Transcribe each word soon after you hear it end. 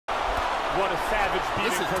What a savage beating.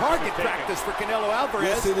 This is target practice for Canelo Alvarez.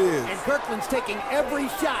 Yes, it is. And Kirkland's taking every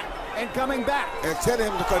shot and coming back. And tell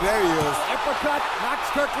him, because there he is. Uppercut knocks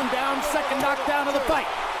Kirkland down. Second knockdown of the fight.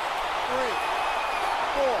 3,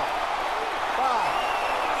 4,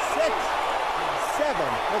 5, 6, 7.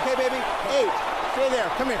 Okay, baby. 8. Stay there.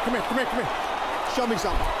 Come here. Show me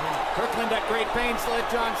something. Kirkland at great pains to let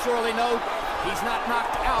John Shorley know he's not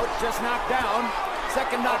knocked out, just knocked down.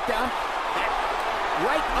 Second knockdown. That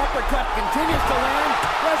right uppercut continues to land.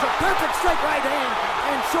 There's a perfect straight right hand,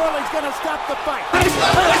 and Shorley's going to stop the fight.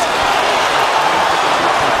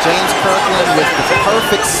 James Kirkland with the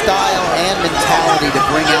perfect style and mentality to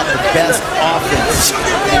bring out the best offense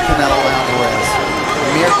in Canelo Alvarez.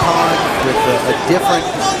 Amir with a different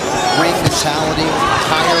ring mentality,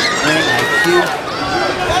 higher ring IQ,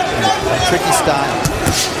 and a tricky style.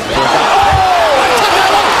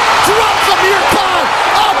 Canelo drops Amir Khan.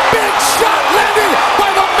 A big shot landed by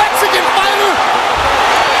the Mexican fighter,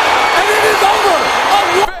 and it is over.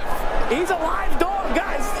 He's a live dog,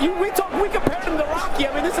 guys. We compared him to Rocky.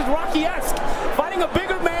 I mean, this is Rocky-esque. Fighting a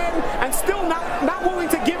bigger man and still not willing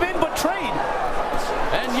to give in but trade.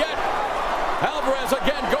 And yet, Alvarez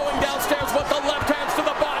again going downstairs with the left hands to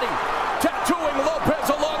the body. Tattooing Lopez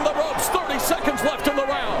along the ropes. 30 seconds left in the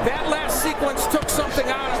round. That last sequence took something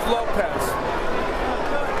out of Lopez.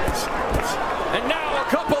 And now a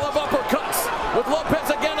couple of uppercuts with Lopez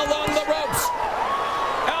again along the ropes.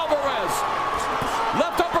 Alvarez,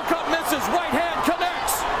 left uppercut misses, right hand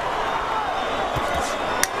connects.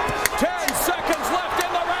 10 seconds left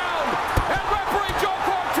in the round, and referee Joe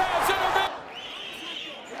Cortez intervenes.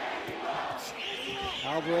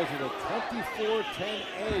 Alvarez with a 24-10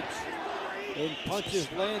 edge in punches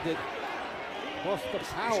landed, plus the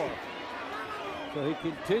power. So he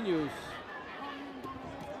continues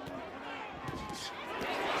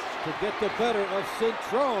to get the better of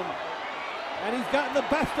Cintrone, and he's gotten the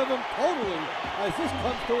best of him totally as this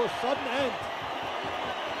comes to a sudden end.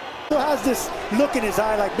 He has this look in his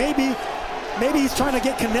eye, like maybe he's trying to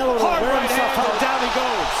get Canelo to wear himself out. Down he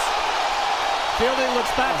goes. Fielding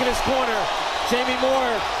looks back in his corner. Jamie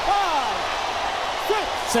Moore 5, 6,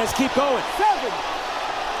 says keep going. 7,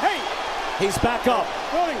 8. He's back up.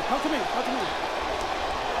 Brody, come to me.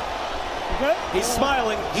 Okay? He's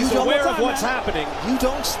smiling. He's aware of what's happening. You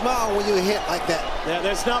don't smile when you hit like that.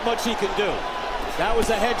 There's not much he can do. That was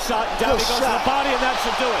a headshot. Down he goes to the body, and that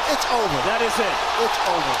should do it. It's over. That is it. It's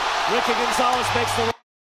over. Ricky Gonzalez makes the